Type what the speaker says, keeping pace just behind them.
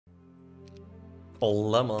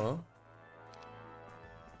Olema.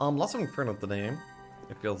 Lots of Inferno today,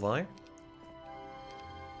 it feels like.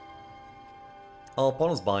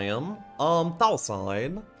 Bonus biome. Tau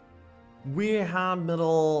side. We have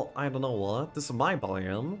middle, I don't know what. This is my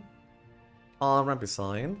biome. Rampy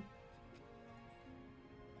side.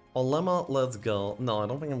 Olema, let's go. No, I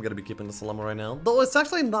don't think I'm gonna be keeping this Olema right now. Though it's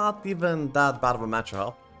actually not even that bad of a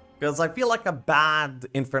matchup. Because I feel like a bad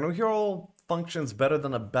Inferno hero functions better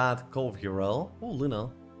than a bad Cove hero. Oh,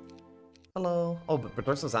 Luna. Hello. Oh, but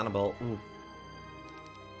versus Annabelle. Ooh.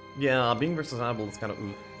 Yeah, being versus Annabelle is kind of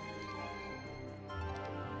ooh.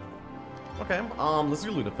 Okay, let's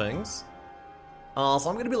do Luna things. So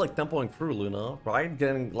I'm gonna be like tempoing through Luna, right?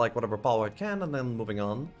 Getting like whatever power I can and then moving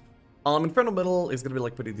on. Inferno middle is gonna be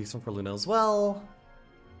like pretty decent for Luna as well.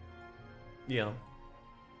 Yeah.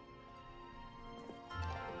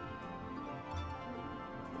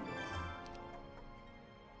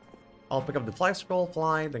 I'll pick up the fly scroll,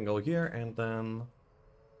 fly, then go here, and then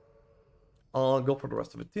I'll go for the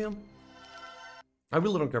rest of it too. I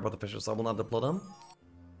really don't care about the fishes, so I will not deploy them.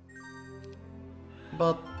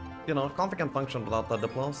 But, you know, Config can function without that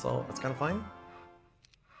deploy, so it's kind of fine.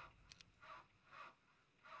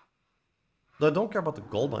 Though I don't care about the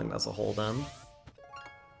gold mine as a whole then.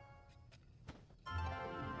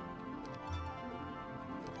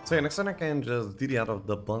 So yeah, next turn I can just DD out of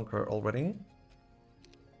the bunker already.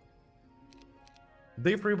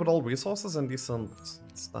 Day 3 with all resources and decent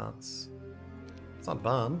stats. It's not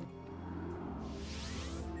bad.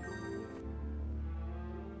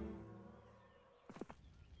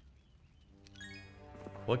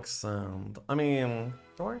 Quicksand. I mean,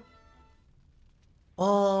 sure.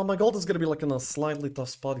 My gold is gonna be like in a slightly tough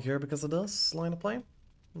spot here because of this line of play.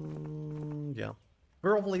 Yeah.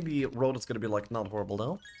 Probably the road is gonna be like not horrible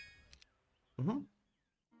though.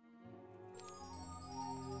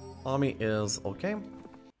 Army is okay.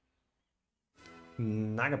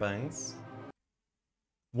 Nagabangs.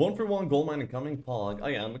 1-for-1 gold mine incoming, Pog. Oh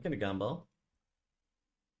yeah, I'm looking at Gamba.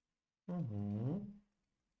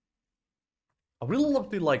 I really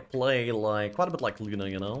love to like play like quite a bit like Luna,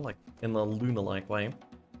 you know, like in a Luna-like way.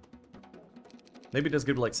 Maybe just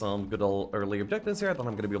give like some good old early objectives here, then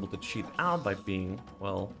I'm gonna be able to cheat out by being,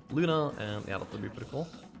 well, Luna, and yeah, that would be pretty cool.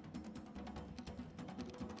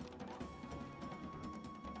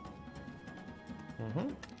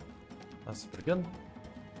 That's pretty good.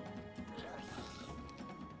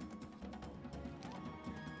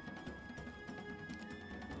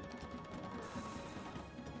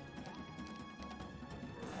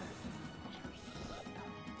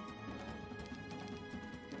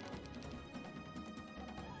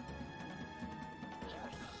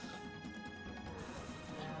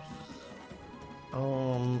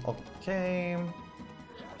 Okay.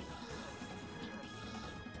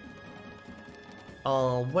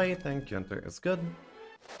 Wait, thank you, enter is good.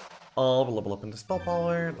 We'll level up into spell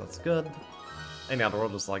power, that's good. And yeah, the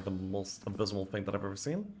road is like the most abysmal thing that I've ever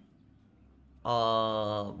seen.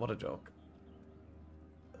 What a joke.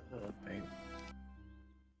 Pain.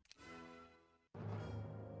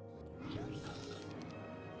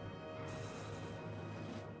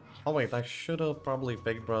 Oh wait, I should have probably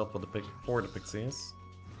fake brought for the pixies.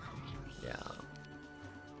 Yeah.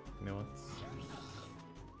 You know what?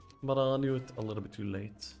 But I knew it a little bit too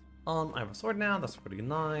late. I have a sword now, that's pretty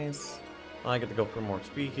nice. I get to go for more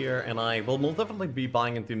XP here, and I will most definitely be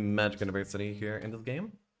buying into Magic University here in this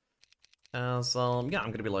game. As, yeah,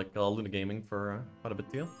 I'm gonna be like Luna Gaming for quite a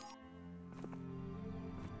bit too.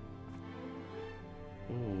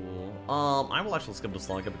 Ooh, I will actually skip the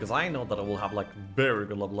Saga because I know that I will have like very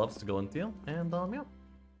good level ups to go into, and yeah,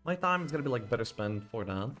 my time is gonna be like better spent for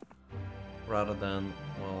that rather than,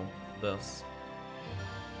 well, this.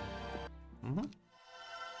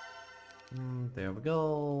 There we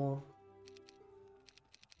go.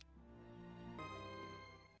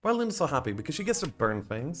 Why Luna's so happy? Because she gets to burn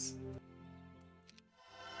things.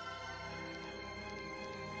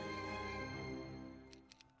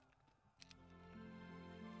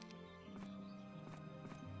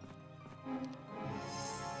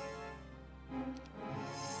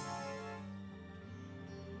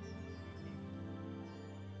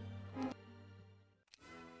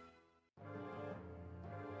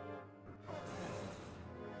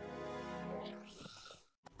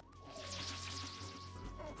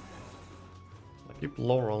 Keep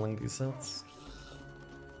low rolling these sets.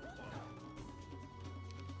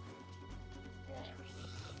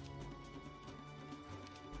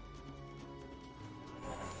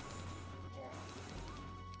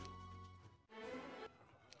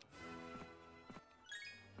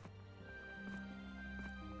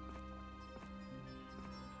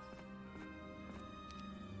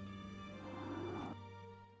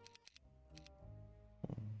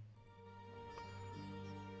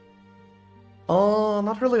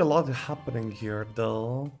 Not really a lot happening here,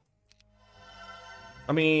 though.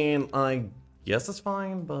 I mean, I guess it's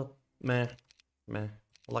fine, but meh. Meh.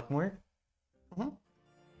 Like more?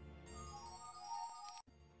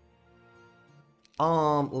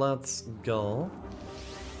 Let's go.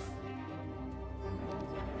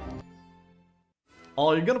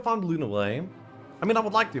 Oh, you're gonna find Luna Way. I mean, I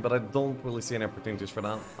would like to, but I don't really see any opportunities for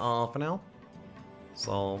that, for now.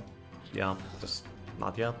 So, yeah, just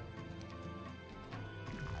not yet.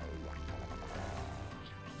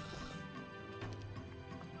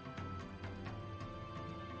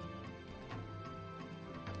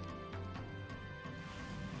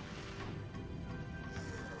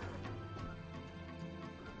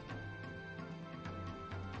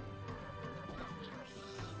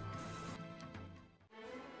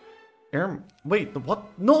 Wait, what?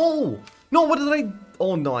 No! No, what did I...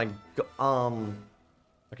 Oh, no, Okay,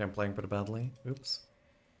 I'm playing pretty badly. Oops.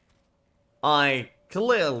 I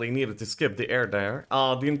clearly needed to skip the air there.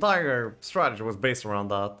 The entire strategy was based around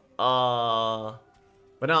that.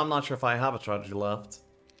 But now I'm not sure if I have a strategy left.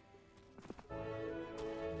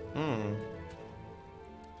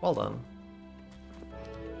 Well done.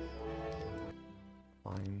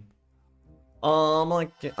 Fine.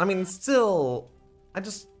 Like, I mean, still...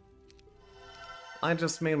 I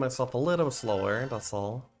just made myself a little slower, that's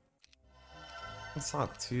all. It's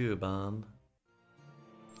not too bad.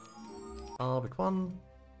 Big one.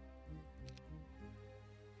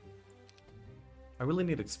 I really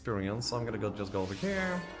need experience, so I'm gonna just go over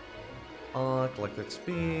here. Collect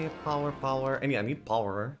XP, power, and yeah, I need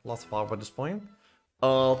power. Lots of power by this point.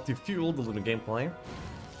 To fuel the Luna gameplay.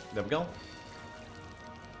 There we go.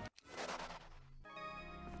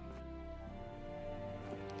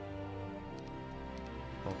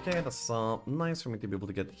 Okay, that's nice for me to be able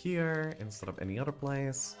to get here instead of any other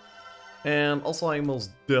place. And also I most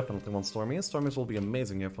definitely want Stormies. Stormies will be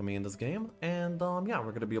amazing here for me in this game. And yeah,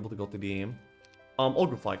 we're gonna be able to go to the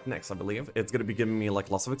Ogre fight next, I believe. It's gonna be giving me like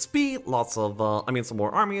lots of XP, lots of, I mean some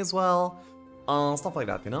more army as well. Stuff like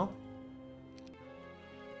that, you know?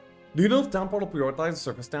 Do you know if Town Portal prioritizes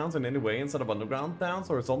surface towns in any way instead of underground towns,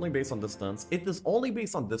 or it's only based on distance? It is only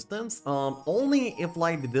based on distance. Only if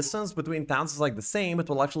like the distance between towns is like the same, it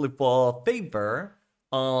will actually favor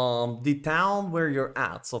the town where you're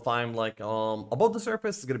at. So if I'm like above the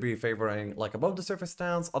surface, it's gonna be favoring like above the surface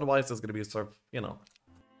towns. Otherwise, it's gonna be sort of, you know,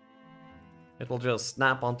 it will just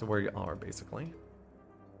snap onto where you are basically.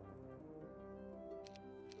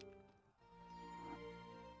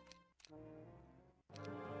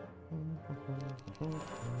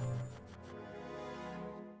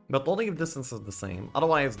 But only if distance is the same.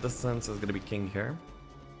 Otherwise, distance is gonna be king here.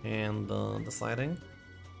 And deciding.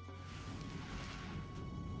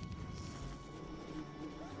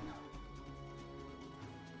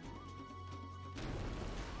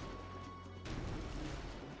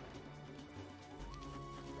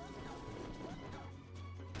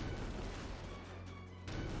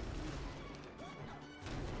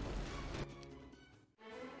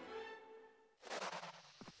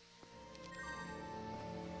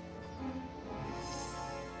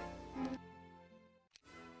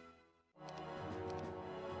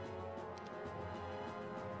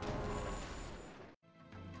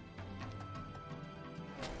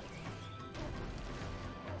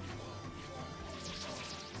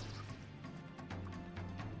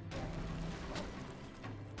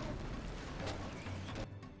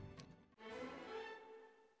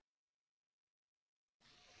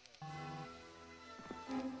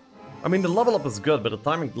 I mean, the level up is good, but the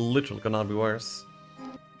timing literally cannot be worse.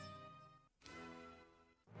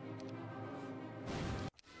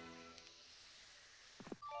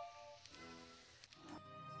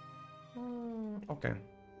 Okay.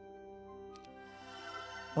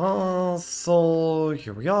 So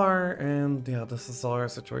here we are, and yeah, this is our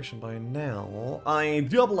situation by now. I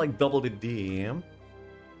do have like double the D.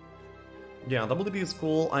 Yeah, double the D is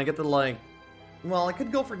cool. I get to like, well, I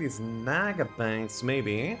could go for these Naga banks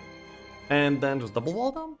maybe. And then just double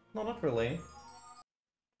wall them? No, not really.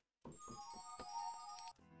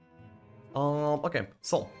 Okay,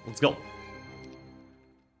 so, let's go.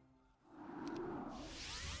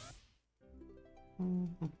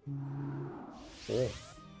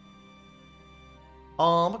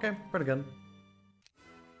 Oh. Okay, pretty good.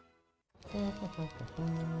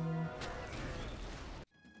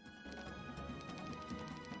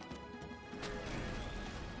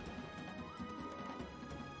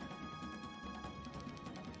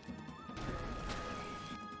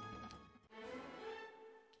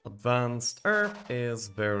 Advanced Earth is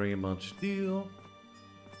very much due.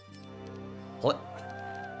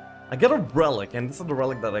 I get a relic, and this is the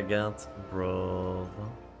relic that I get, bro.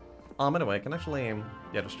 Anyway, I can actually,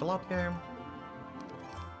 yeah, just chill out here.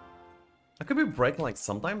 I could be breaking like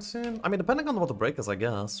sometime soon. I mean, depending on what the break is, I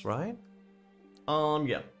guess, right?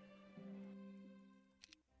 Yeah.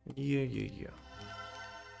 Yeah.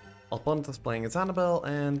 Opponent is playing as Annabelle,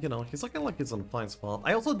 and, you know, he's looking like he's in a fine spot.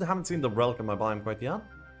 I also haven't seen the relic in my biome quite yet.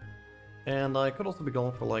 And I could also be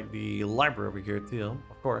going for, like, the library over here, too,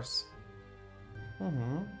 of course.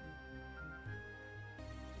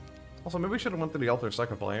 Also, maybe we should have went to the altar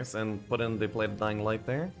sacrifice and put in the Blade of Dying Light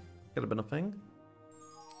there. Could have been a thing.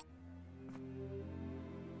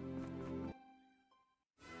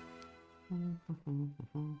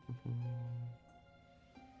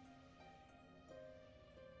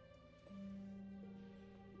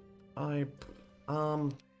 I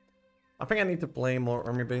think I need to play more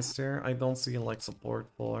army based here. I don't see like support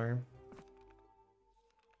for.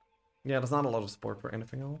 Yeah, there's not a lot of support for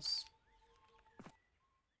anything else.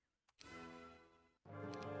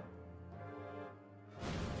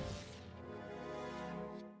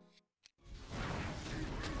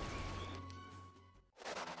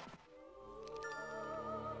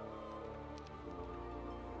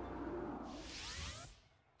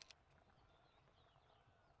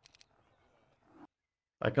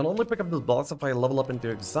 I can only pick up this box if I level up into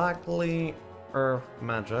exactly Earth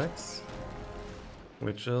Magics.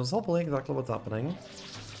 Which is hopefully exactly what's happening.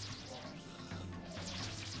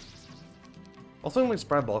 Also only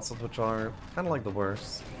spread boxes, which are kind of like the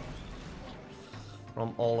worst.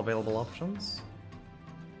 From all available options.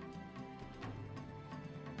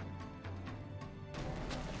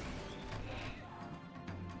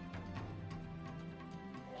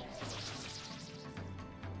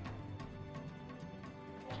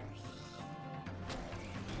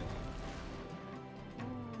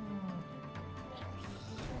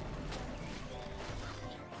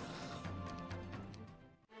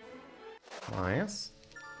 Nice.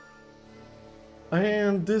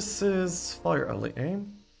 And this is Fire Alley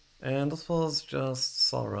Aim. And this was just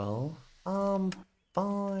Sorrow.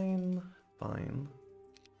 Fine.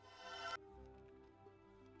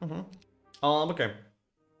 Okay.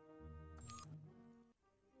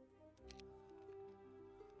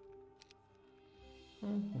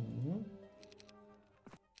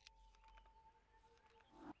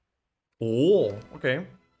 Oh, okay.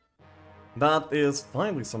 That is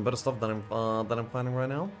finally some better stuff that I'm planning right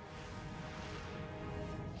now.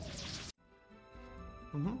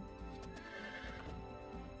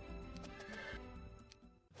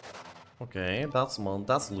 Okay, that's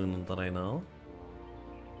Lunan that I know.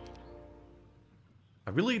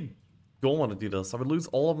 I really don't want to do this. I would lose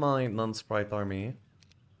all of my non-sprite army,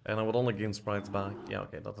 and I would only gain sprites back. Yeah,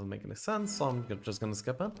 okay, that doesn't make any sense, so I'm just gonna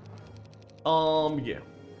skip it. Yeah.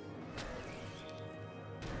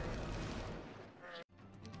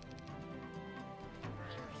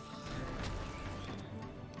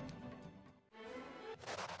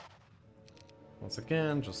 Once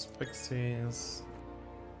again, just pixies.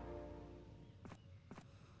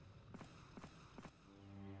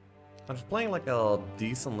 I'm just playing like a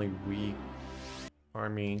decently weak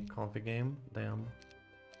army config game. Damn.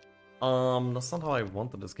 That's not how I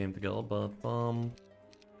wanted this game to go, but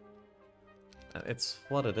it's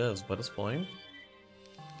what it is by this point.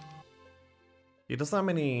 He doesn't have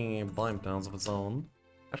many biome towns of his own.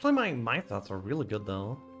 Actually, my stats are really good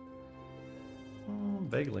though.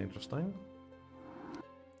 Vaguely interesting.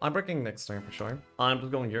 I'm breaking next turn for sure. I'm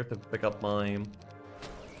just going here to pick up my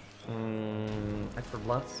extra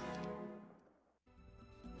blast.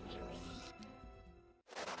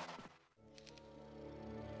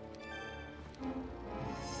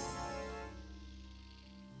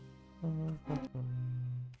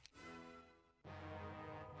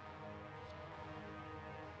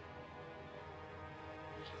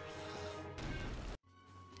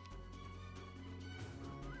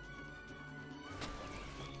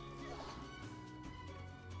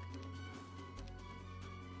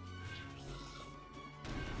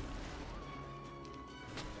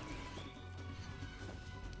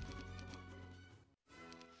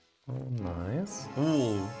 Oh, nice.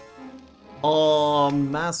 Ooh. Oh,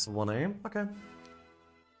 mass 1A. Okay.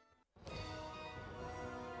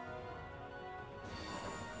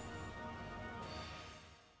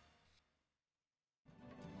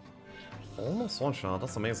 Almost one shot.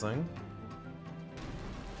 That's amazing.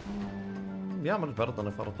 Yeah, much better than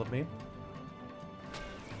I thought it would be.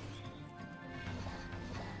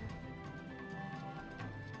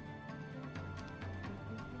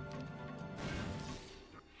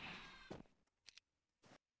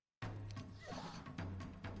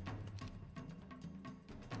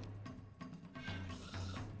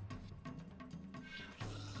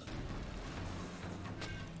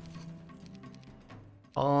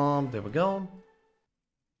 There we go.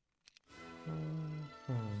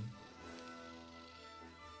 Mhm.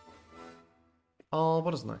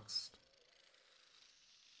 What is next?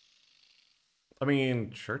 I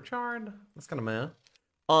mean, Churchyard? That's kind of meh.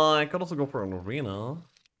 I could also go for an arena.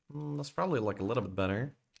 That's probably like a little bit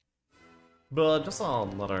better. But just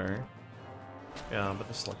another. Yeah, but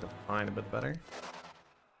just like a tiny bit better.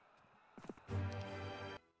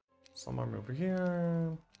 Some army over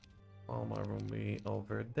here. All my room be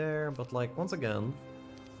over there. But like, once again,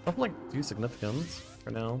 nothing like too significant for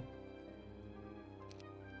now.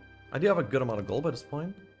 I do have a good amount of gold by this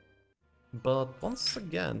point. But once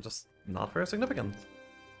again, just not very significant.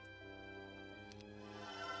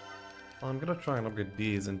 I'm gonna try and upgrade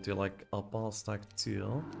these into like a ball stack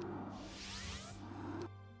too.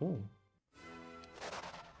 Ooh.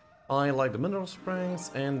 I like the mineral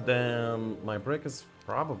springs, and then my break is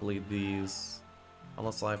probably these.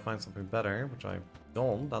 Unless I find something better, which I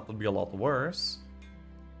don't, that would be a lot worse.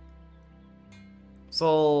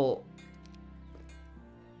 So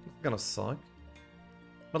it's gonna suck.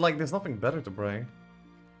 But like there's nothing better to break.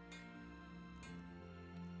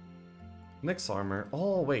 Nyx armor.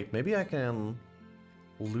 Oh wait, maybe I can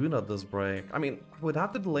Luna this break. I mean, I would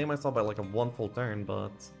have to delay myself by like a one full turn,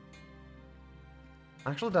 but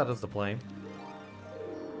actually that is the play.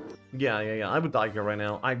 Yeah, I would die here right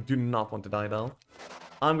now. I do not want to die though.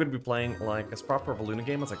 I'm gonna be playing like as proper of a Luna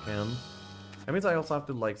game as I can. That means I also have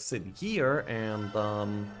to like sit here and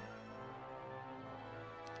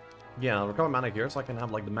yeah, recover mana here so I can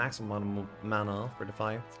have like the maximum amount of mana for the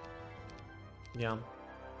fight. Yeah.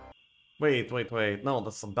 Wait. No,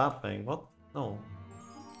 that's a bad thing. What? No.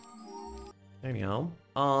 Anyhow,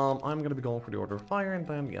 I'm gonna be going for the Order of Fire, and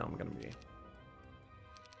then yeah, I'm gonna be.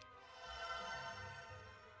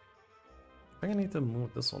 I think I need to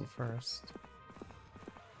move this one first.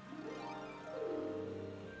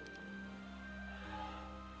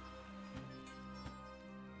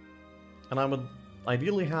 And I would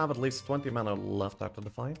ideally have at least 20 mana left after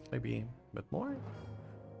the fight, maybe a bit more.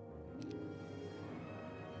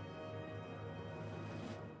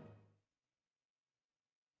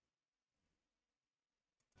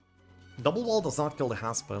 Double wall does not kill the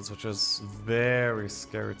Haspeds, which is very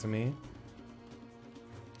scary to me.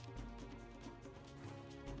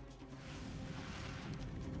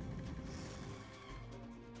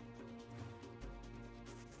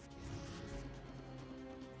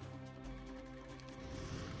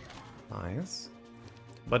 Nice.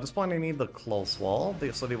 But at this point I need the close wall,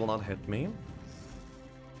 so they will not hit me.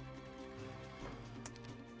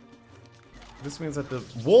 This means that the...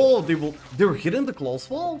 Whoa! They're hitting the close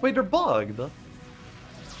wall? Wait, they're bugged!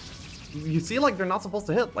 You see, like, they're not supposed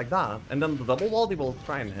to hit like that. And then the double wall, they will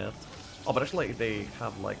try and hit. Oh, but actually, they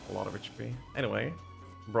have, like, a lot of HP. Anyway,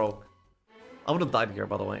 broke. I would have died here,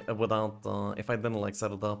 by the way, without, if I didn't, like,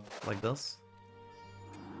 set it up like this.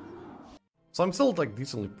 So I'm still, like,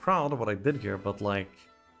 decently proud of what I did here, but, like...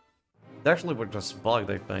 They actually were just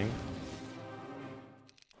bugged, I think.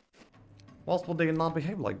 Why else would they not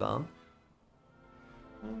behave like that?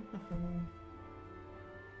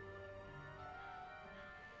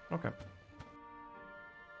 Okay.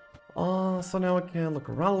 So now we can look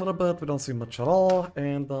around a little bit. We don't see much at all,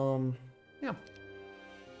 and yeah.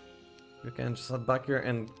 We can just head back here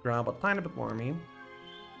and grab a tiny bit more army.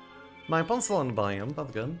 My opponent's still in the biome,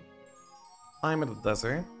 that's good. I'm in the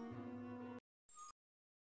desert.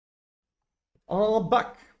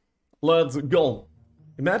 Back. Let's go.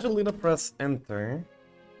 Imagine Luna press enter.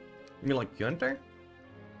 You mean like you enter?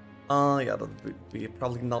 Yeah, that would be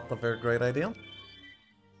probably not a very great idea.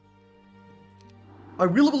 I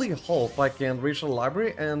really hope I can reach the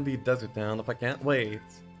library and the desert town if I can't. Wait.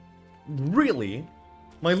 Really?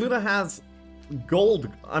 My Luna has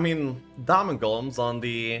diamond golems on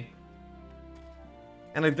the...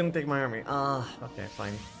 And I didn't take my army. Okay,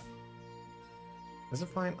 fine. Is it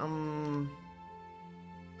fine?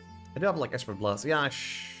 I do have like Expert Blast. Yeah, I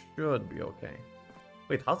should be okay.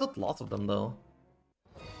 Wait, how's it lots of them though?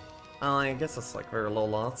 I guess it's like very low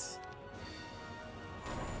lots.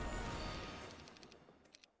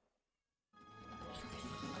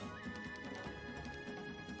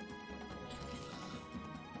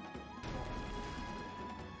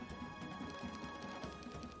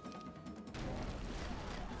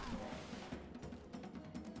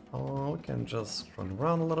 Oh, we can just run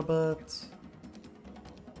around a little bit.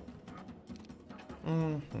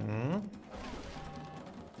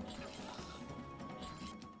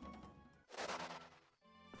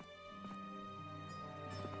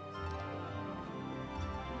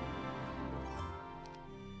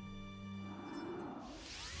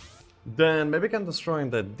 Then maybe I can destroy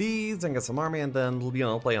the D's and get some army and then, you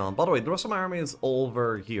know, play on. By the way, the rest of my army is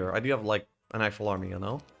over here. I do have, like, an actual army, you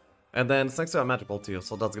know? And then it's next to a magical too,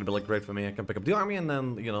 so that's gonna be, like, great for me. I can pick up the army and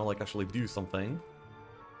then, you know, like, actually do something.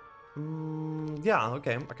 Yeah,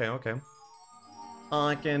 okay.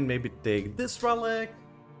 I can maybe take this relic.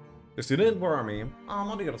 The student war army.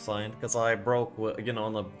 On the other side, because I broke, you know,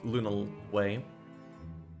 in a lunar way.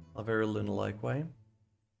 A very lunar-like way.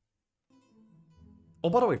 Oh,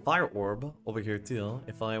 by the way, Fire Orb over here too,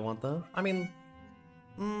 if I want that. I mean,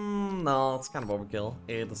 no, it's kind of overkill.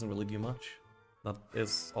 It doesn't really do much. That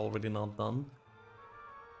is already not done.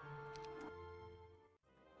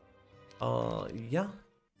 Yeah.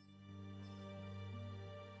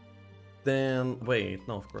 Then, wait,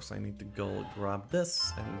 no, of course I need to go grab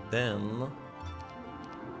this, and then...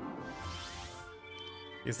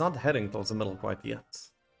 He's not heading towards the middle quite yet.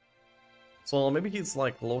 So maybe he's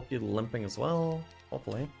like low-key limping as well,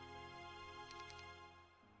 hopefully.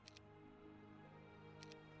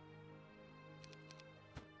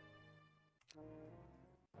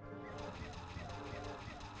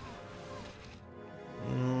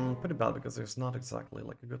 Pretty bad because there's not exactly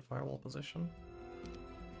like a good firewall position.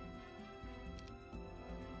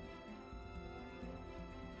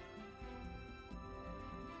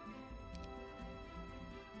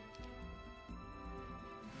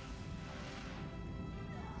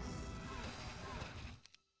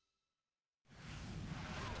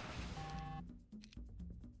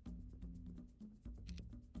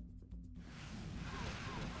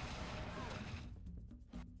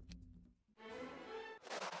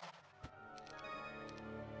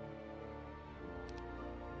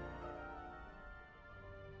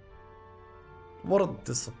 What a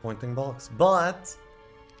disappointing box, but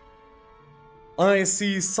I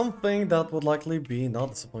see something that would likely be not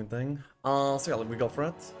disappointing. So yeah, we go for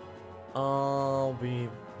it. We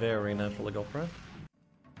very naturally go for it.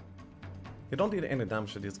 You don't need any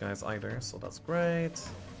damage to these guys either, so that's great.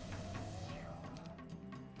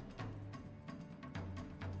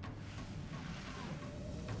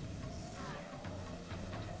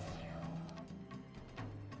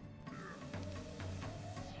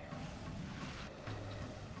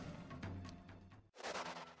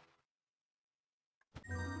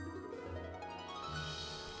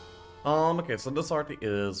 Okay, so this arty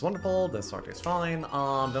is wonderful, this arty is fine.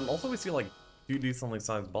 Then also we see like 2 decently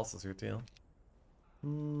sized bosses here too.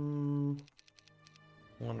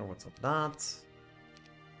 Wonder what's up with that.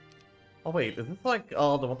 Oh wait, is this like the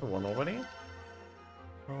 1-to-1 already?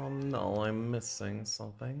 No, I'm missing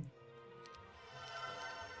something.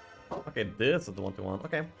 Okay, this is the 1-to-1,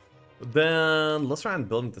 okay. Then let's try and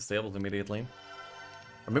build into stables immediately.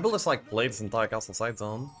 Or maybe let's like play this entire castle side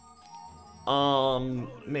zone.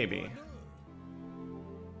 Maybe.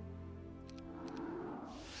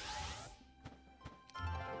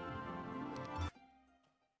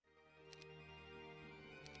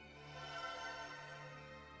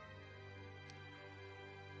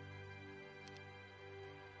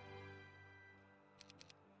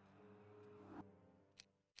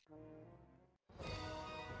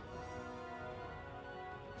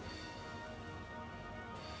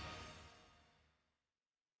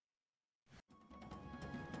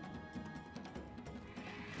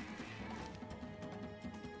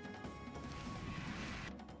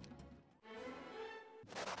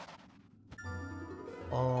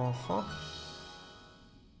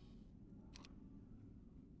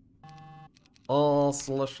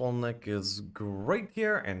 Celestial Neck is great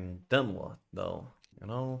here, and then what, though? You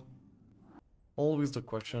know? Always the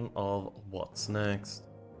question of what's next.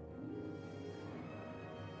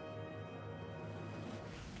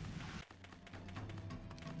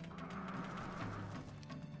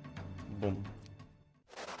 Boom.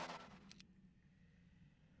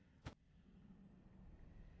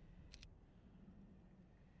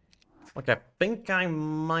 Okay, I think I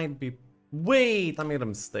might be... Wait, I made a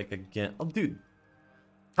mistake again. Oh, dude.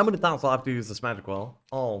 How many times will I have to use this magic well?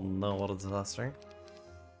 Oh no, what a disaster.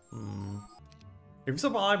 If you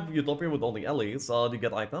survive Utopia with only Ellies, do you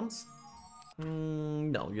get items?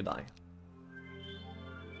 No, you die.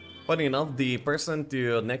 Funny enough, the person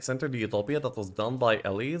to next enter the Utopia that was done by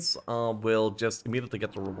Ellies will just immediately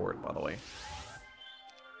get the reward, by the way.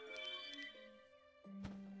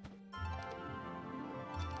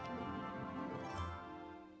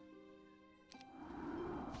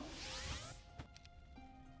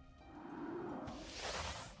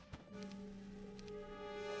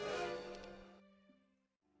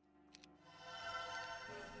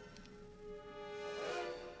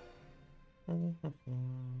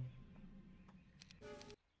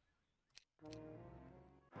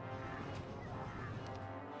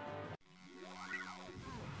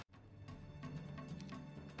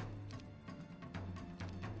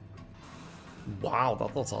 Wow,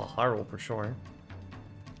 that was a high roll for sure.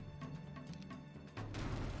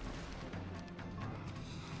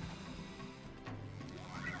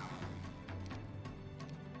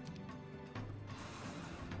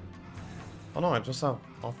 Oh no, I just have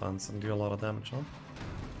offense and do a lot of damage, huh?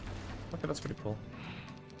 Okay, that's pretty cool.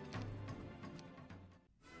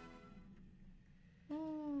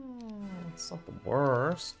 It's not the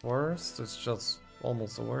worst. Worst, it's just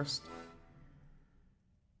almost the worst.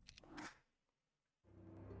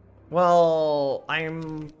 Well,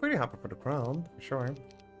 I'm pretty happy for the crown, for sure.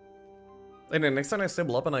 And then next time I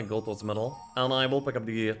stable up and I go towards middle, and I will pick up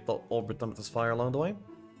the Orbit Tempest Fire along the way.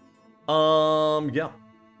 Yeah.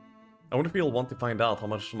 I wonder if you'll want to find out how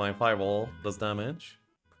much my Firewall does damage.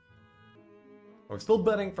 We're still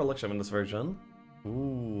betting for Elixir in this version.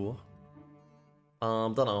 Ooh.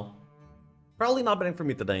 Don't know. Probably not betting for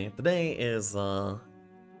me today. Today is,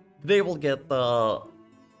 today we'll get,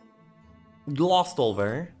 glossed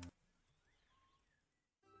over.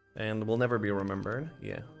 And will never be remembered.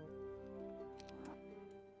 Yeah.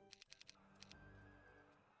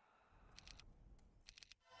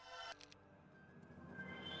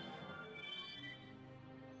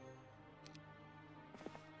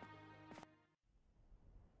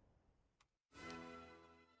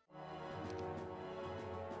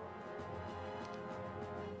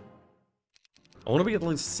 I want to be at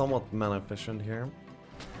least somewhat mana efficient here.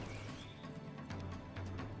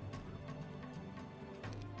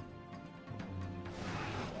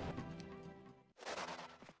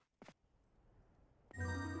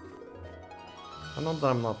 I know that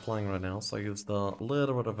I'm not playing right now, so I used a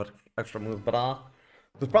little bit of extra move, but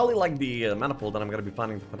there's probably like the mana pool that I'm gonna be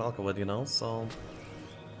finding the Penalka with, you know, so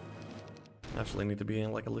actually need to be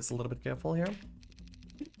like at least a little bit careful here.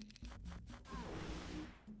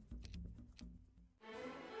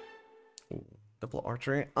 Ooh, double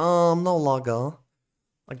archery. No Laga.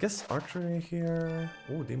 I guess archery here.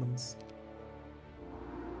 Ooh, demons.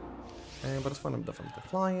 Okay, but it's fine. I'm definitely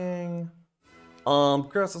flying.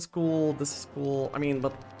 Grass is cool. This is cool. I mean,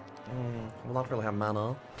 but we'll not really have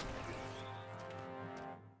mana.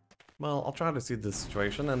 Well, I'll try to see the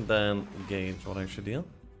situation and then gauge what I should do.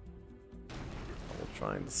 I will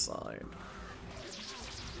try and decide.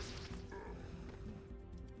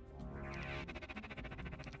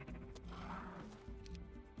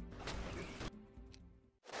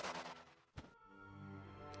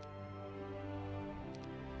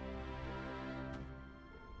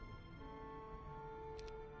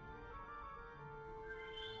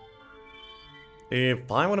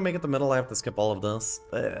 If I want to make it the middle, I have to skip all of this.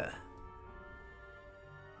 Ugh.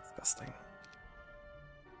 Disgusting.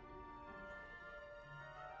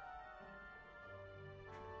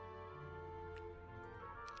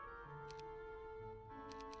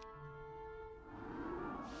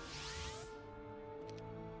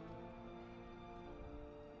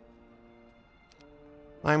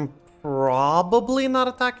 I'm probably not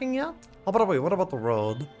attacking yet. Oh, but wait, what about the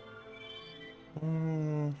road?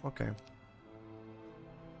 Okay.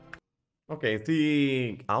 Okay, is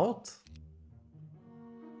he out?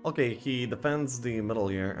 Okay, he defends the middle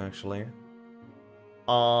here, actually.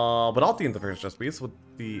 Without the interference just piece, with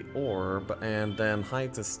the orb, and then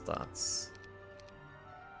hides his stats.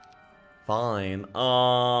 Fine.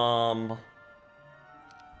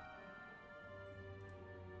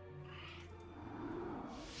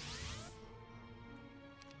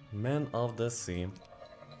 Men of the Sea.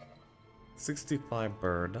 65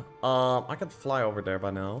 bird. I could fly over there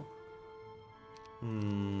by now.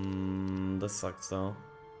 This sucks though.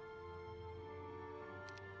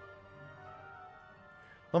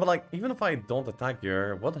 No, but like, even if I don't attack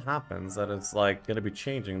here, what happens that it's like gonna be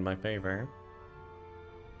changing in my favor?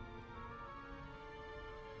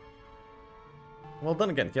 Well,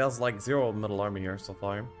 then again, he has like 0 middle army here so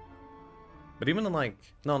far. But even in like,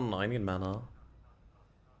 no, I need mana.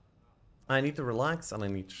 I need to relax and I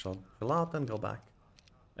need to chill out and go back.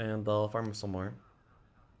 And farm some more.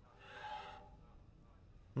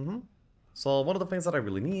 So one of the things that I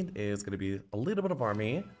really need is gonna be a little bit of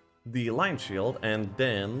army, the Lion Shield, and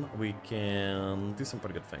then we can do some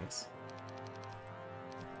pretty good things.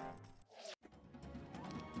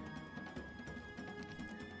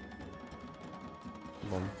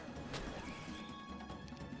 Boom.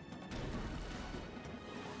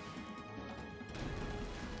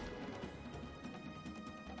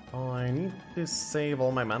 Oh, I need to save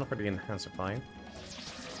all my mana for the Enhancer fight.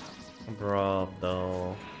 Bruh,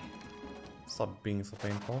 though. Stop being so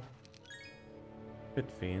painful. Pit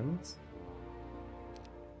Fiends.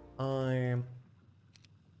 The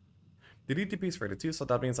DTP is ready too, so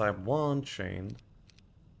that means I have one chained.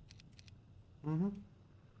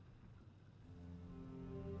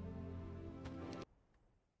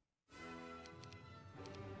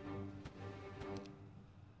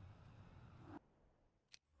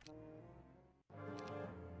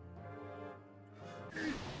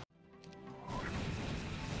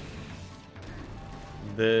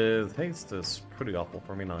 The haste is pretty awful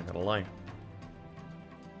for me, not gonna lie.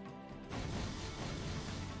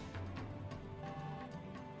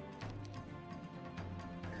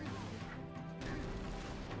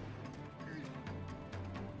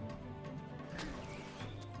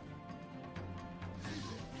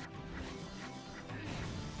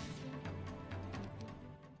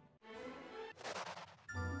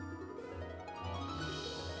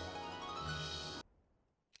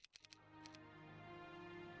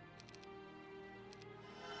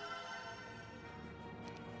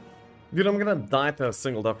 Dude, I'm gonna die to a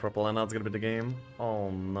single death triple and that's gonna be the game. Oh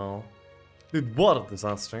no. Dude, what a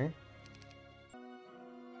disaster.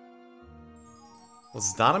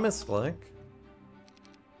 Was that a misclick?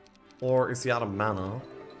 Or is he out of mana?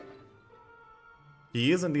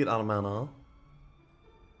 He is indeed out of mana.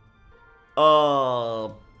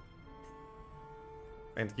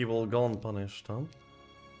 And he will go unpunished, huh?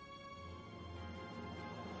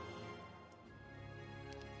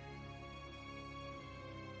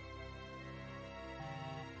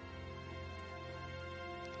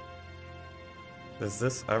 Is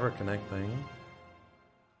this ever connecting?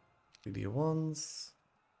 PD1s.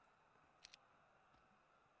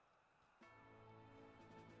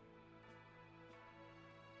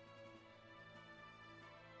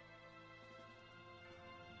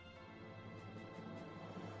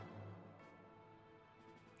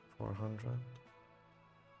 $400.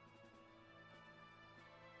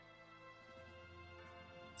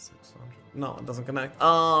 $600. No, it doesn't connect.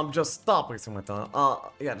 Just stop wasting my time.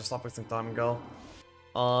 Yeah, just stop wasting time and go.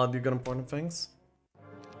 Do good important things.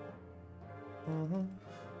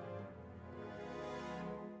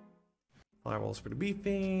 Firewall's pretty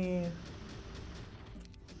beefy.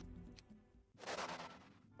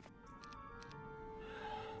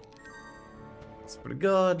 It's pretty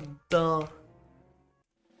good. Duh.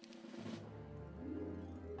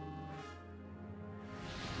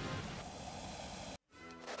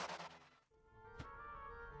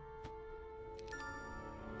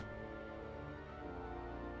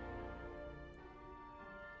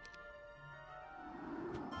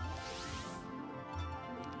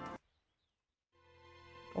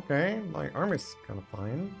 Okay, my army's kind of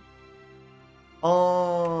fine.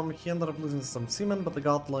 He ended up losing some seamen, but they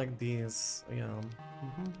got like these, yeah.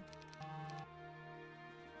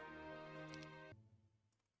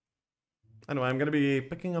 Anyway, I'm gonna be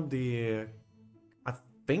picking up the... I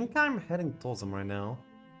think I'm heading towards them right now.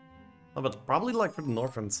 Oh, but probably like for the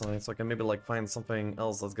northern side, so I can maybe like find something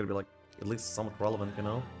else that's gonna be like at least somewhat relevant, you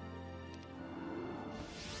know?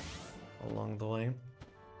 Along the way.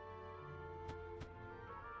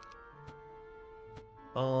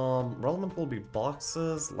 Relevant will be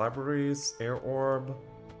boxes, libraries, air orb.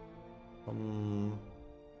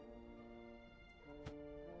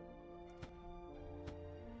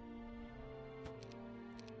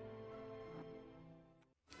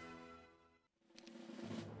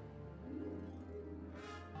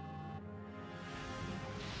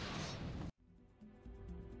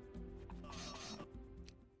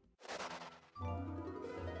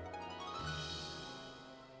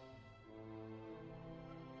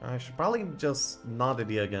 I should probably just not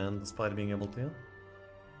ID again, despite being able to.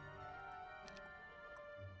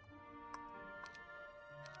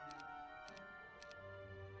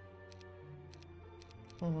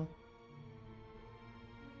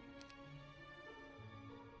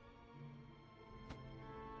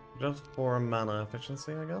 Just for mana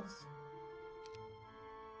efficiency, I guess.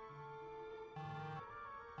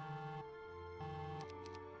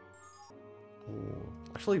 Ooh.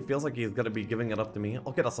 Actually, it feels like he's gonna be giving it up to me.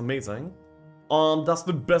 Okay, that's amazing. That's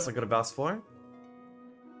the best I could have asked for.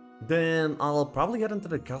 Then I'll probably head into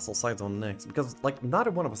the castle side zone next, because like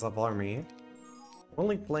neither one of us have army. We're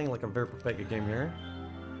only playing like a very perfect game here.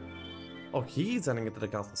 Oh, he's heading into the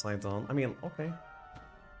castle side zone. I mean, okay.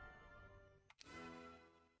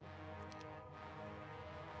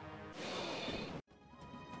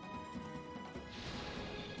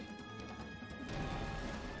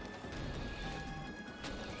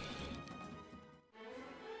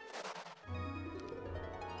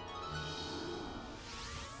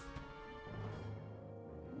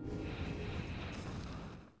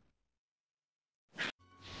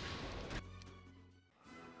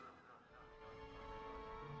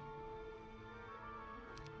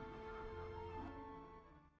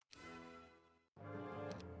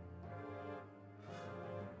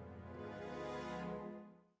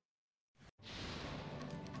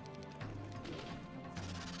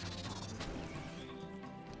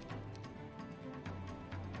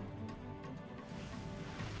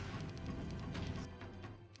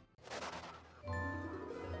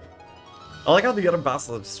 I like how the other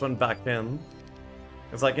bastards just went back in.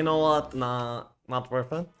 It's like, you know what? Nah, not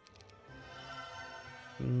worth it.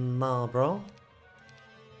 Nah, bro.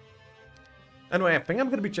 Anyway, I think I'm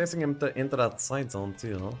gonna be chasing him into that side zone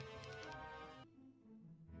too.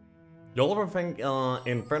 Y'all ever think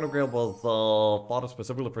Inferno Grail was thought of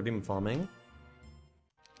specifically for demon farming?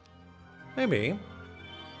 Maybe.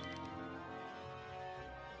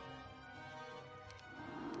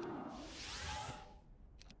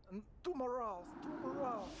 Two morals.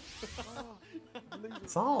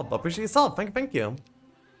 Solid, appreciate solid. Thank you.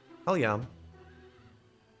 Hell yeah.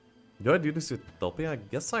 Do I do this Utopia? I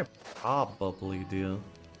guess I probably do.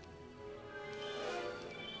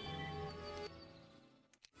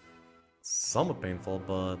 Somewhat painful,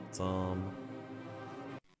 but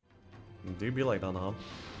do be like that, huh?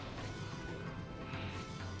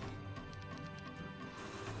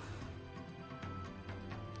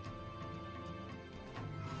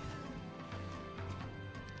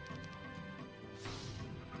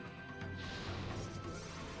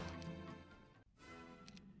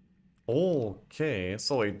 Okay,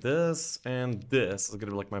 so wait, this and this is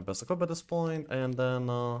gonna be like my best equip at this point, and then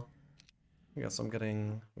I guess I'm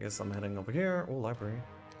heading over here. Oh, library.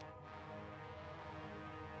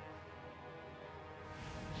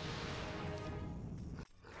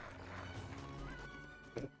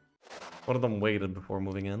 One of them waited before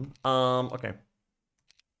moving in. Okay.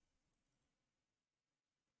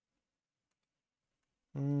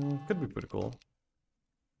 Could be pretty cool.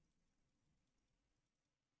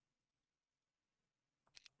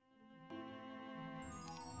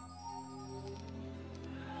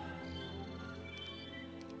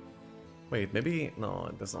 Wait, maybe... No,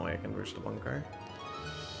 there's no way I can reach the bunker.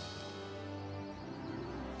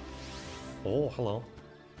 Oh, hello.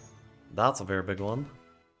 That's a very big one.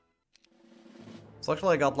 So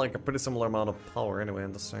actually I got like a pretty similar amount of power anyway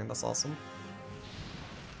in this turn, that's awesome.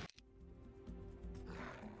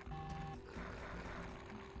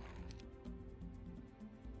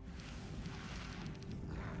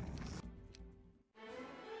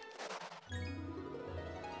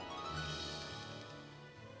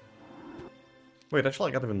 Wait, actually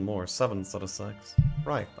I got even more, 7 instead of 6.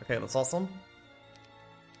 Right, okay, that's awesome.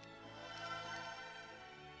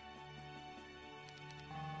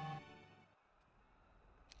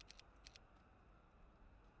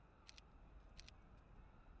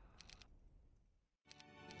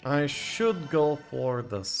 I should go for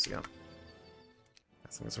this, yeah. I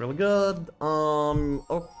think it's really good.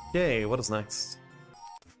 Okay, what is next?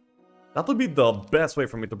 That would be the best way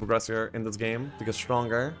for me to progress here in this game, to get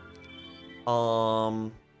stronger.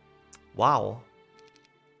 Wow.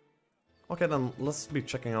 Okay, then let's be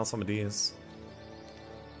checking out some of these.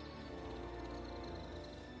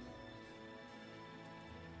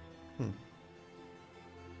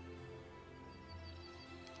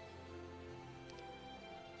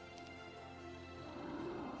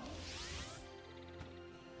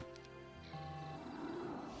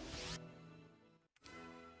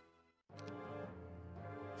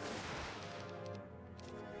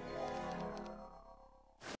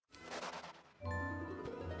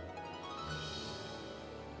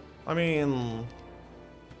 I mean,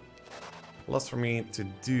 less for me to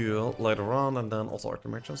do later on, and then also Arctic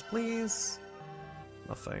Merchants, please.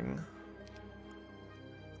 Nothing.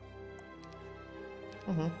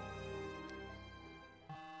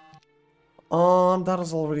 That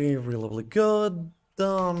is already really good.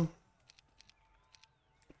 Probably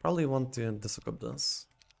want to disequip this.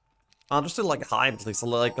 Just to like hide at least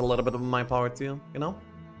like a little bit of my power too, you know?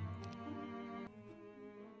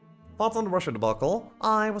 Thoughts on the Russia debacle?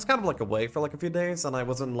 I was kind of like away for like a few days and I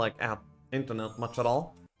wasn't like at internet much at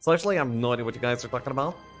all. So actually I have no idea what you guys are talking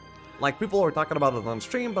about. Like people are talking about it on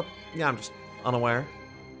stream, but yeah, I'm just unaware.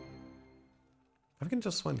 I can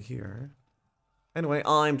just went here. Anyway,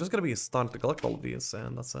 I'm just gonna be starting to collect all of these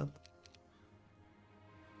and that's it.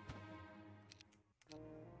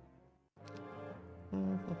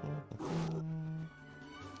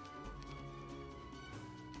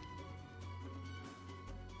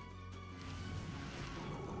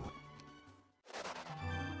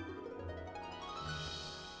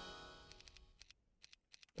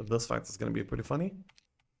 This fight is gonna be pretty funny.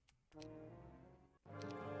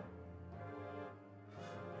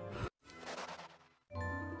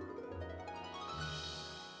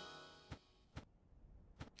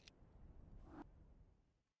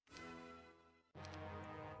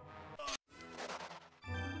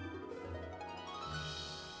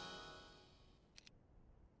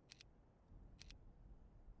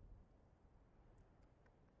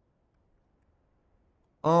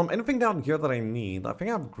 Anything down here that I need? I think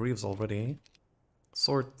I have Greaves already.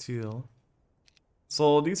 Sword 2.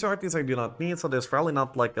 So these are artists I do not need, so there's probably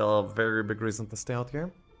not like a very big reason to stay out here.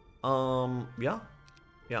 Yeah.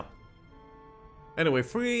 Yeah. Anyway,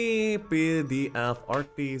 3 PDF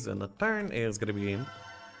artists in the turn is gonna be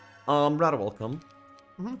rather welcome.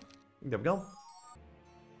 There we go.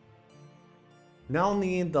 Now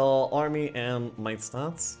need the army and might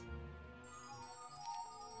stats.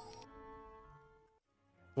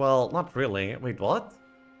 Well, not really. Wait, what?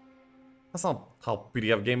 That's not how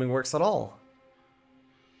PDF gaming works at all.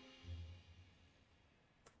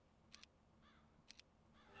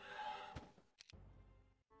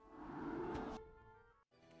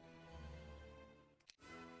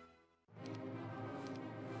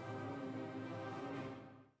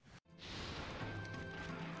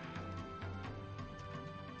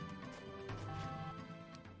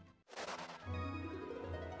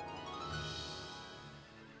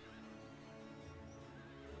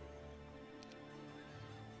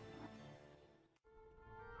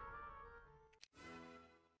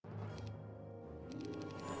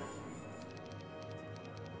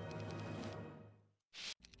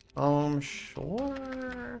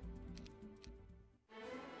 Sure.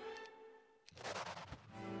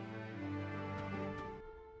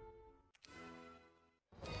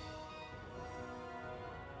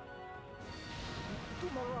 Two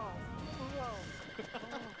morals.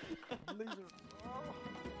 Oh, lizards. Oh.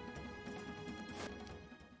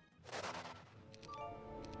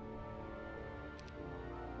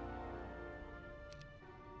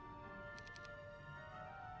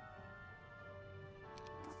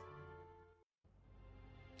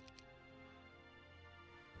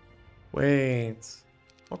 Wait.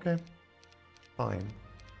 Okay. Fine.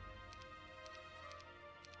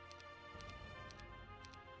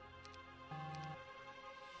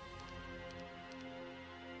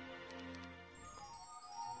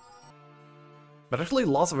 But actually,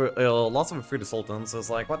 lots of free sultans is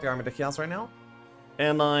like what the army that he has right now,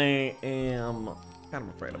 and I am kind of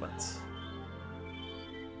afraid of it.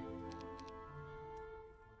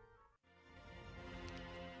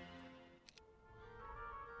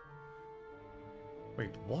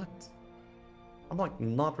 Wait, what? I'm like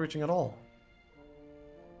not reaching at all.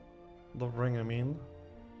 The ring, I mean,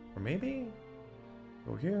 or maybe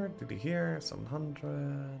go here, do the here,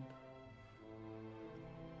 700.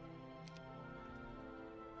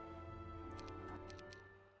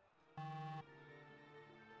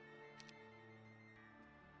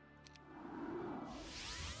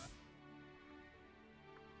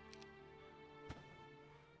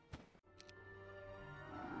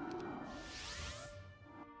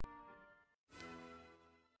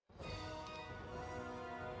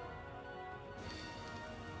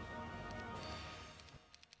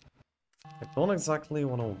 I don't exactly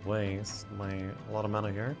want to waste a lot of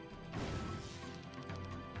mana here.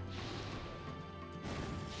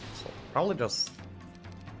 So probably just...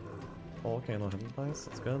 Oh, okay, no hidden dice,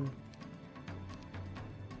 that's good.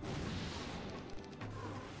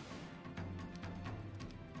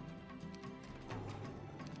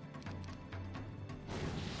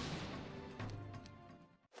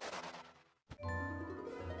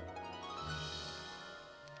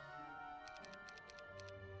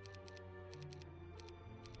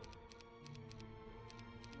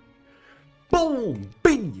 Boom!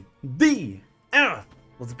 B! D! F!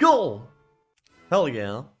 Let's go! Hell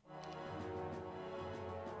yeah.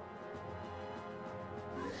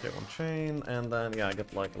 Get one chain, and then, yeah, I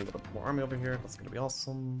get like a little bit more army over here. That's gonna be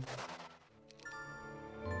awesome.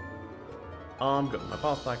 Good. My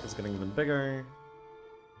power stack is getting even bigger.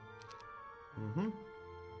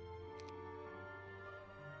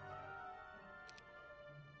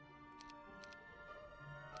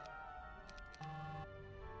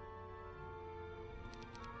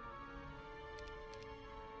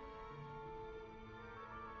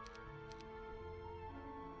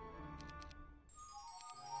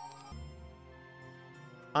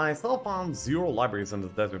 I still found 0 libraries in the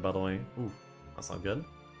desert, by the way. Ooh, that's not good.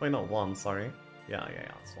 Wait, no, 1, sorry. Yeah,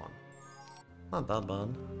 it's 1. Not that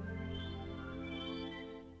bad.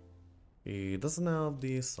 He doesn't have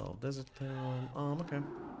the South Desert Town. Okay.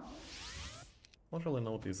 Don't really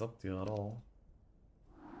know what he's up to at all.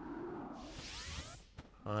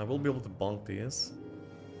 I will be able to bonk these.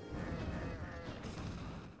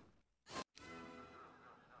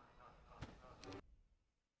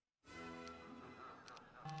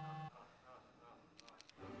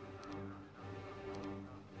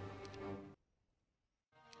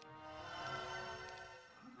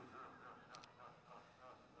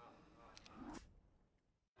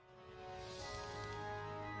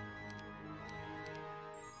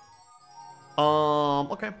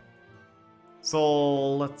 Okay.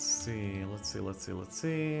 So let's see.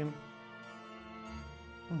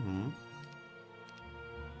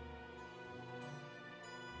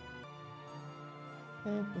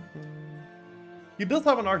 He does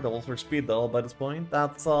have an Arc Devil for speed though by this point.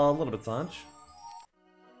 That's a little bit such.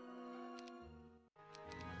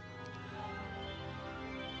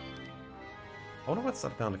 I wonder what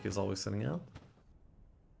set down if he's always sitting out.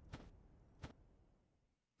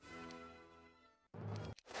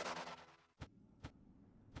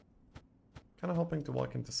 Kinda hoping to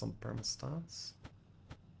walk into some perma stats.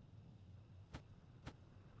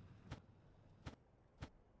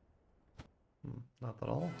 Not at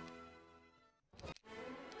all.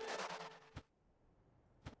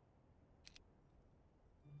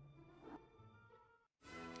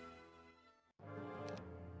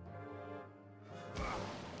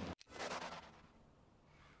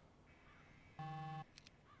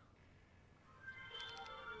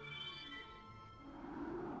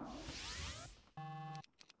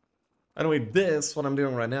 Anyway, this, what I'm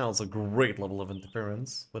doing right now, is a great level of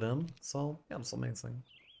interference with him. So, yeah, it's amazing.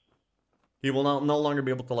 He will no longer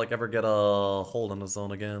be able to, like, ever get a hold on the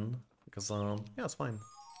zone again. Because, yeah, it's fine.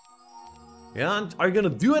 Yeah, are you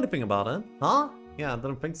gonna do anything about it? Huh? Yeah, I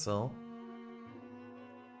didn't think so.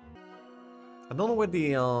 I don't know where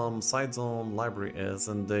the, side zone library is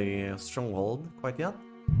in the stronghold quite yet.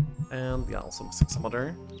 And, yeah, also missing some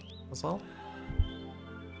other as well.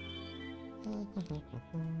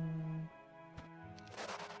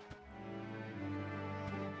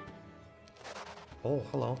 Oh,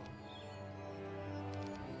 hello.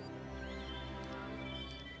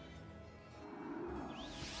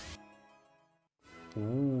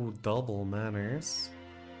 Ooh, double manners.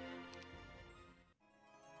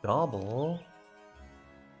 Double?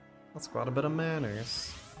 That's quite a bit of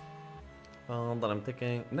manners. That I'm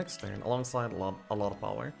taking next turn alongside a lot of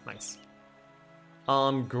power. Nice.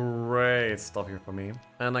 Great stuff here for me.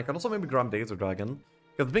 And I can also maybe grab Dazer Dragon.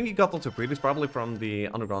 Because Bingy got also pretty, probably from the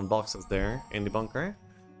underground boxes there in the bunker.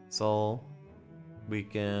 So we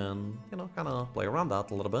can, you know, kind of play around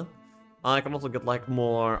that a little bit. I can also get like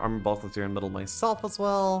more armor boxes here in the middle myself as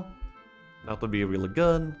well. That would be really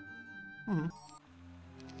good.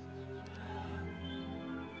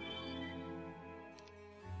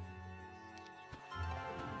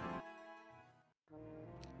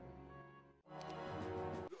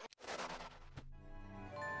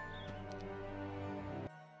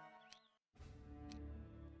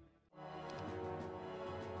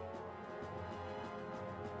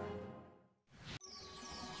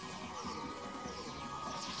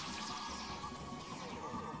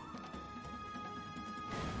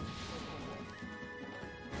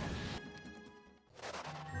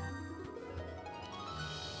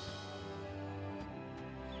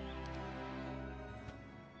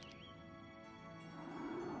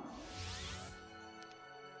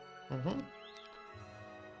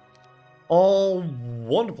 Oh,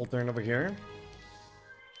 wonderful turn over here.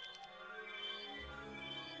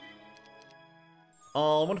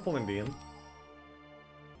 Oh, wonderful Indian.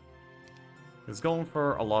 He's going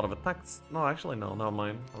for a lot of attacks. No, actually, no, never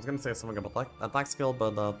mind. I was gonna say something about attack skill,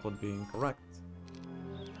 but that would be incorrect.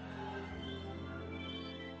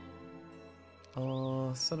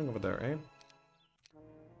 Sitting over there, eh?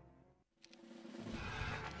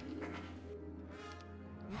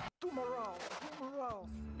 Two morale. Oh,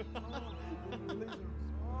 lasers.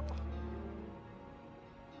 Oh.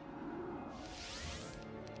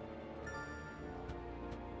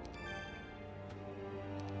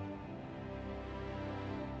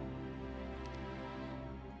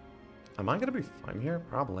 Am I gonna be fine here?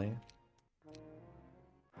 Probably.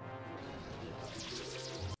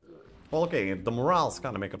 Well, okay, the morale's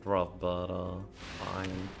kind of make it rough, but,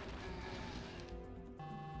 fine.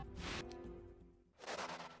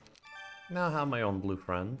 Now I have my own blue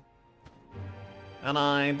friend. And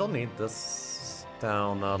I don't need this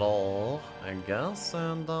down at all, I guess,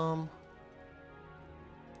 and,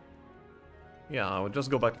 yeah, I would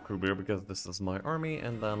just go back to Kruber because this is my army,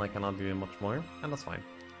 and then I cannot do much more, and that's fine.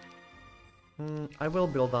 I will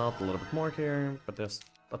build out a little bit more here, but just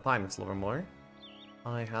a tiny sliver more.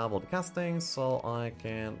 I have all the castings, so I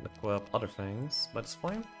can equip other things, but it's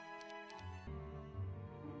fine.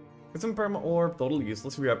 It's in Perma Orb, totally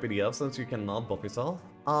useless for your PDF since you cannot buff yourself.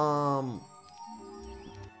 Wow,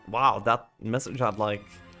 that message had like...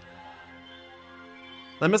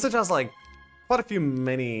 That message has like quite a few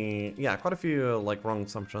like wrong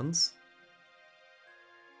assumptions.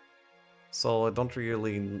 So I don't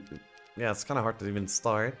really... Yeah, it's kind of hard to even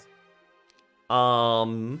start.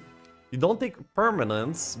 You don't take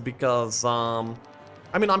permanence because,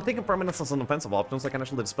 I mean, I'm taking permanence as an offensive option, so I can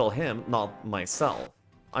actually dispel him, not myself.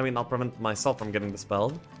 I mean, not prevent myself from getting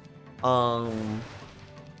dispelled. So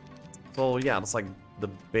yeah, that's like the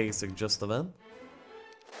basic gist of it.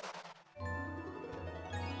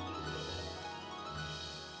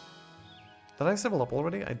 Did I level up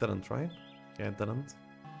already? I didn't, right? Yeah, I didn't.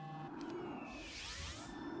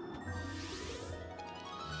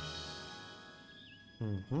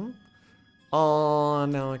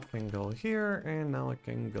 Now I can go here, and now I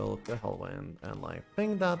can go to Hellwind, and I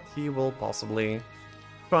think that he will possibly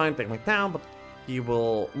try and take me down, but he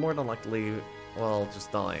will more than likely, well,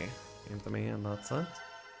 just die into me, and that's it.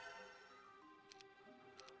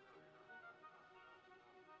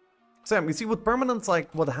 So yeah, you see, with permanence,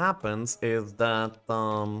 like, what happens is that,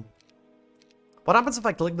 what happens if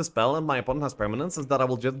I click the spell and my opponent has permanence is that I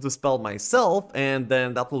will just dispel myself, and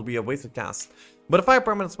then that will be a wasted cast. But if I have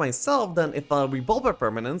permanence myself, then if I revolve a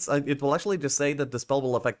permanence, it will actually just say that the spell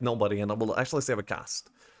will affect nobody, and I will actually save a cast.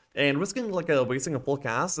 And risking like wasting a full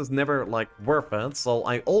cast is never like worth it, so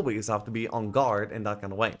I always have to be on guard in that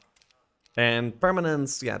kind of way. And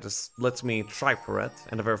permanence, yeah, just lets me try for it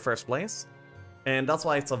in the very first place. And that's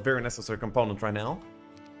why it's a very necessary component right now.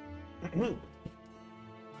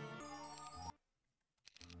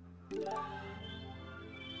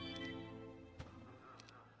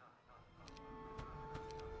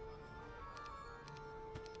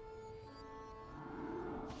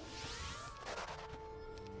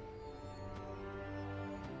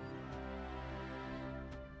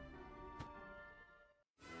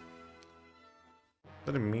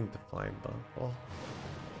 Didn't mean to fight, but well.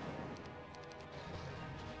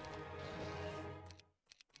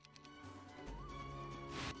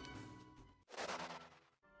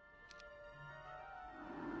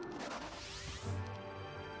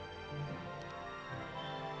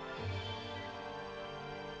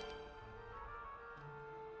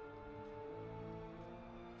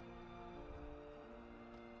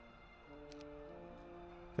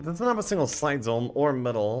 It doesn't have a single side zone or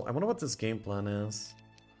middle. I wonder what this game plan is.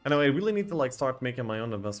 Anyway, I really need to like start making my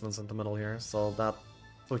own investments into middle here, so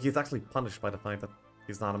he's actually punished by the fact that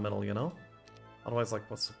he's not a middle, you know? Otherwise, like,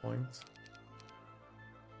 what's the point?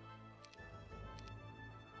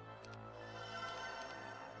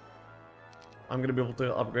 I'm gonna be able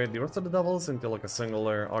to upgrade the rest of the devils into like a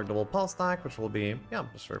singular Arc Devil Pulse stack, which will be, yeah,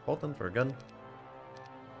 just very potent, very good.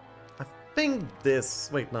 I think this,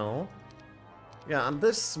 wait, no. Yeah, and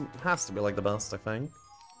this has to be like the best, I think.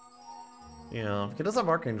 Yeah, he does have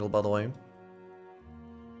Archangel, by the way.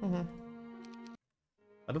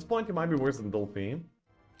 At this point, he might be worse than Dolphy.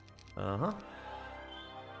 Uh-huh.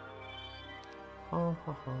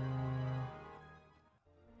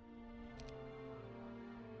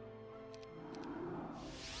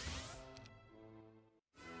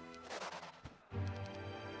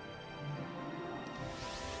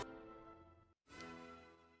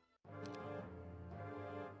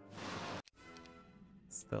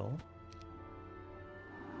 Still.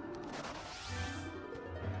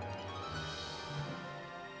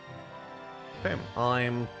 Okay,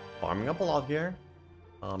 I'm farming up a lot here.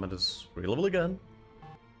 It is really, really good.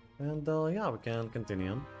 And yeah, we can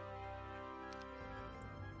continue.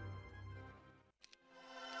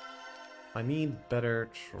 I need better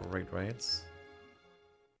trade rates.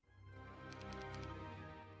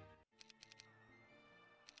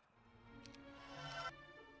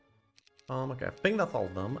 Okay, I think that's all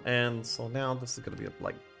of them, and so now this is gonna be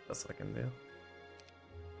like best I can do.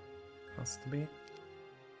 Has to be.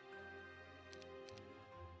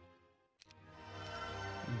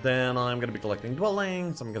 Then I'm gonna be collecting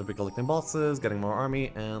dwellings, I'm gonna be collecting bosses, getting more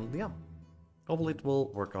army, and yeah. Hopefully it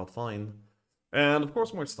will work out fine. And of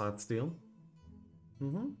course more stat steal.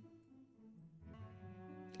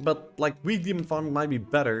 But like weak demon farming might be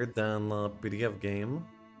better than PDF game.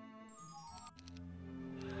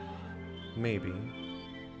 Maybe.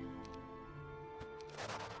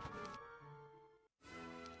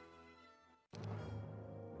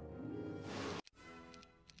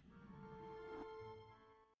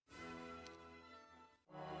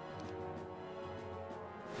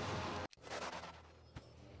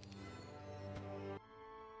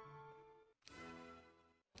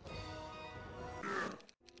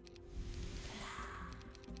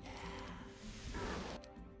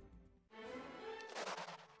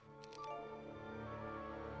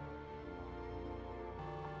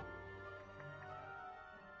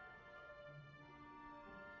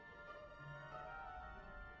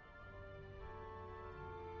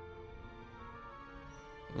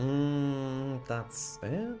 That's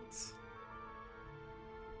it?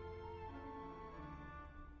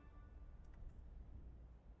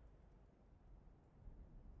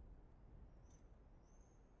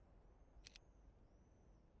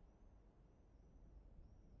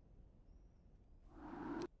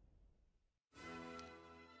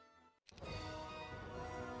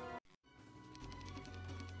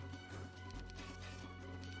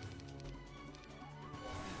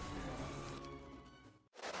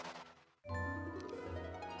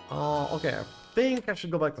 Okay, I think I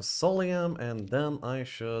should go back to Solium and then I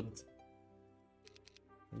should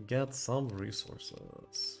get some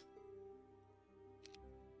resources.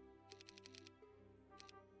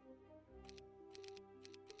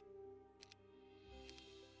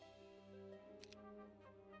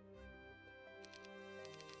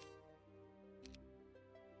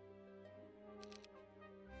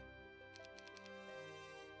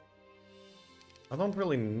 I don't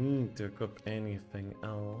really need to equip anything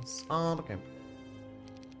else. Okay.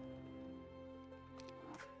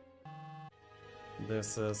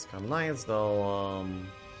 This is kind of nice, though.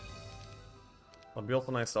 It'd be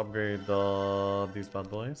also nice to upgrade these bad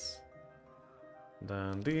boys.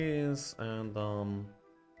 Then these, and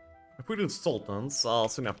if we do Sultans, I'll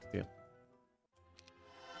soon have to deal.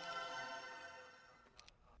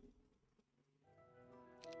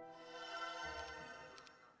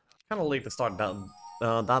 Kind of late to start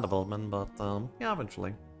that development, but yeah,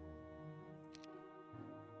 eventually.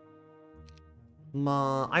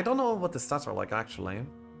 I don't know what the stats are like actually.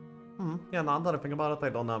 Yeah, now that I think about it, I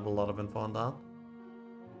don't have a lot of info on that.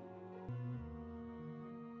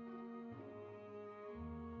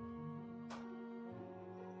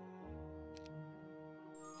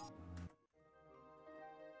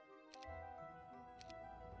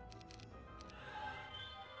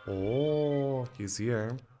 Oh, he's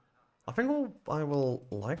here. I think I will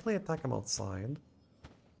likely attack him outside.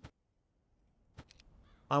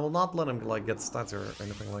 I will not let him like get stats or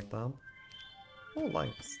anything like that. Oh,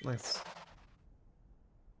 nice, nice.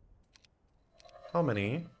 How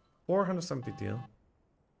many? 472.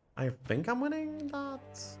 I think I'm winning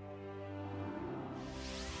that.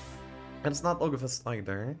 And it's not Ogofist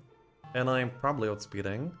either. And I'm probably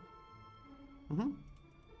outspeeding.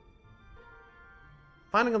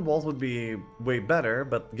 Finding him walls would be way better,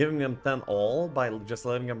 but giving him 10 all by just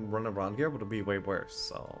letting him run around here would be way worse,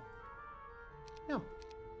 so... yeah.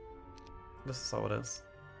 This is how it is.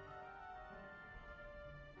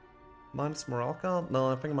 Minus Moralka?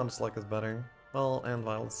 No, I think minus Luck is better. Well, and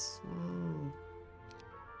Viles.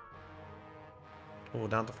 Oh,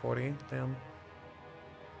 down to 40, damn.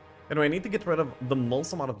 Anyway, I need to get rid of the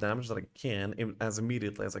most amount of damage that I can as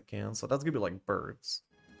immediately as I can, so that's gonna be like birds.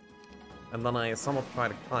 And then I somewhat try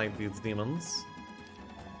to fight these demons.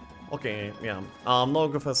 Okay, yeah.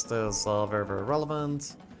 Nogafist is very, very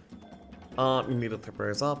relevant. Immediately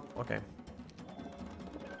prayers up. Okay.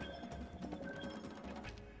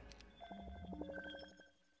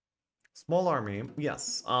 Small army.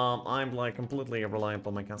 Yes. I'm like completely reliant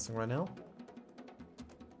on my casting right now.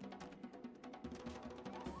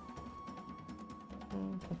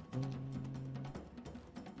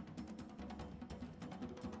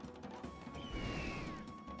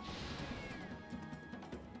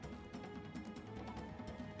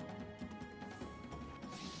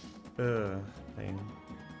 Pain.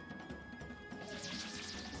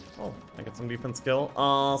 Oh, I get some defense skill.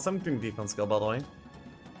 17 defense skill, by the way.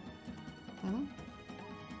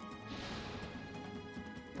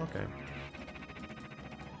 Okay.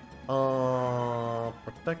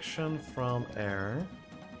 Protection from air.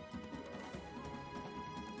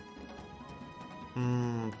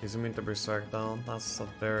 He's immune to Berserk down. That's a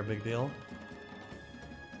very big deal.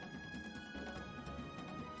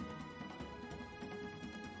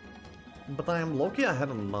 But I am low-key ahead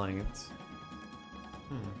on might.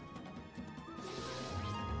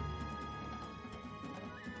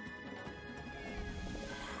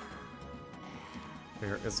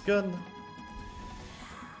 Here is good.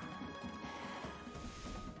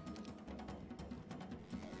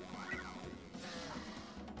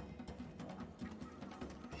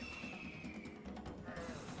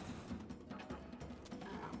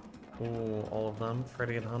 Ooh, all of them,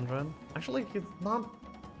 3800. Actually, he's not...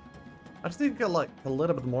 I just need to get like a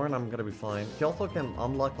little bit more and I'm gonna be fine. He also can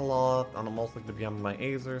unlock a lot, and I'm also gonna be on my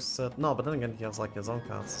Aether set. No, but then again, he has like his own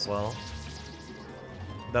casts as well.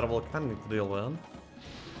 That I will kind of need to deal with.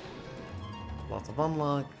 Lots of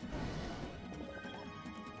unlock.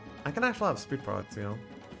 I can actually have speed power too.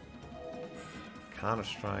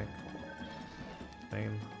 Counter-Strike.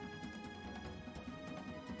 Pain.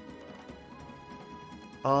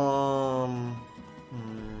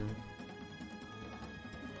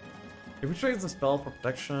 If he trades the spell for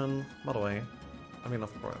protection, by the way, I mean,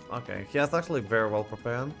 of course. Okay, he has actually very well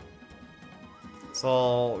prepared.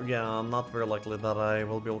 So, yeah, I'm not very likely that I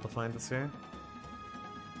will be able to find this here.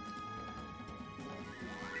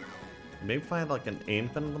 Maybe find like an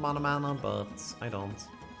infinite amount of mana, but I don't.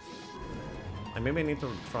 I maybe need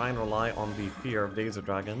to try and rely on the fear of Daisy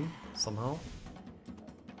Dragon somehow.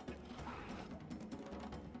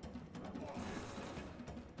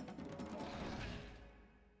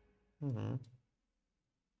 Mm-hmm.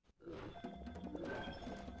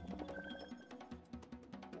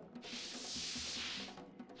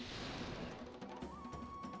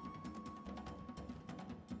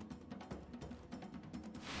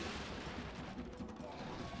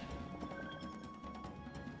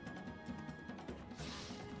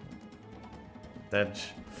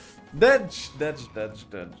 Dedge. Dedge.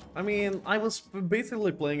 I mean, I was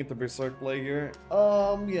basically playing it to Berserk play here.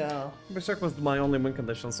 Yeah. Berserk was my only win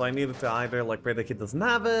condition, so I needed to either, like, pray that he doesn't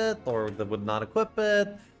have it, or that would not equip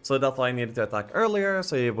it. So that's why I needed to attack earlier,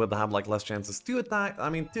 so he would have, like, less chances to attack,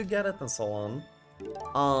 to get it, and so on.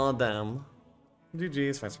 Damn.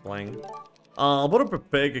 GG's, thanks for playing. What a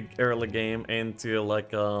big early game into,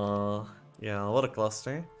 like, yeah, what a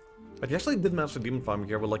cluster. But he actually did manage to demon farm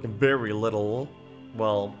here with, like, very little.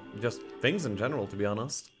 Well, just things in general, to be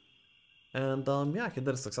honest. And, yeah, he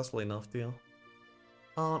did it successfully enough, too.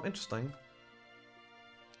 Interesting.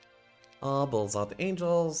 Builds out the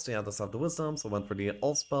angels, yeah, does have the wisdom, so went for the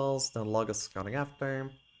all spells, then Logos is coming after.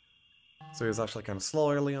 So he was actually kind of slow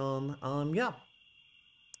early on. Yeah.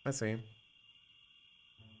 I see.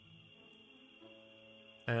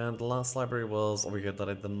 And the last library was over here that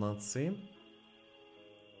I did not see.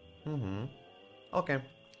 Okay.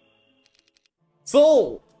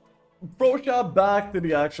 So, Pro Shop back to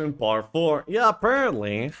the action part 4. Yeah,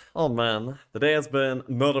 apparently. Oh man, today has been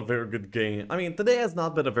not a very good game. I mean, today has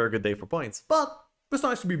not been a very good day for points, but it's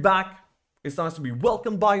nice to be back. It's nice to be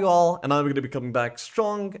welcomed by you all, and I'm going to be coming back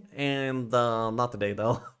strong, and not today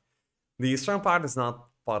though. The strong part is not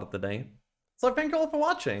part of the day. So thank you all for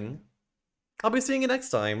watching. I'll be seeing you next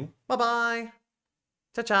time. Bye bye.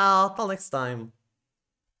 Ciao ciao, till next time.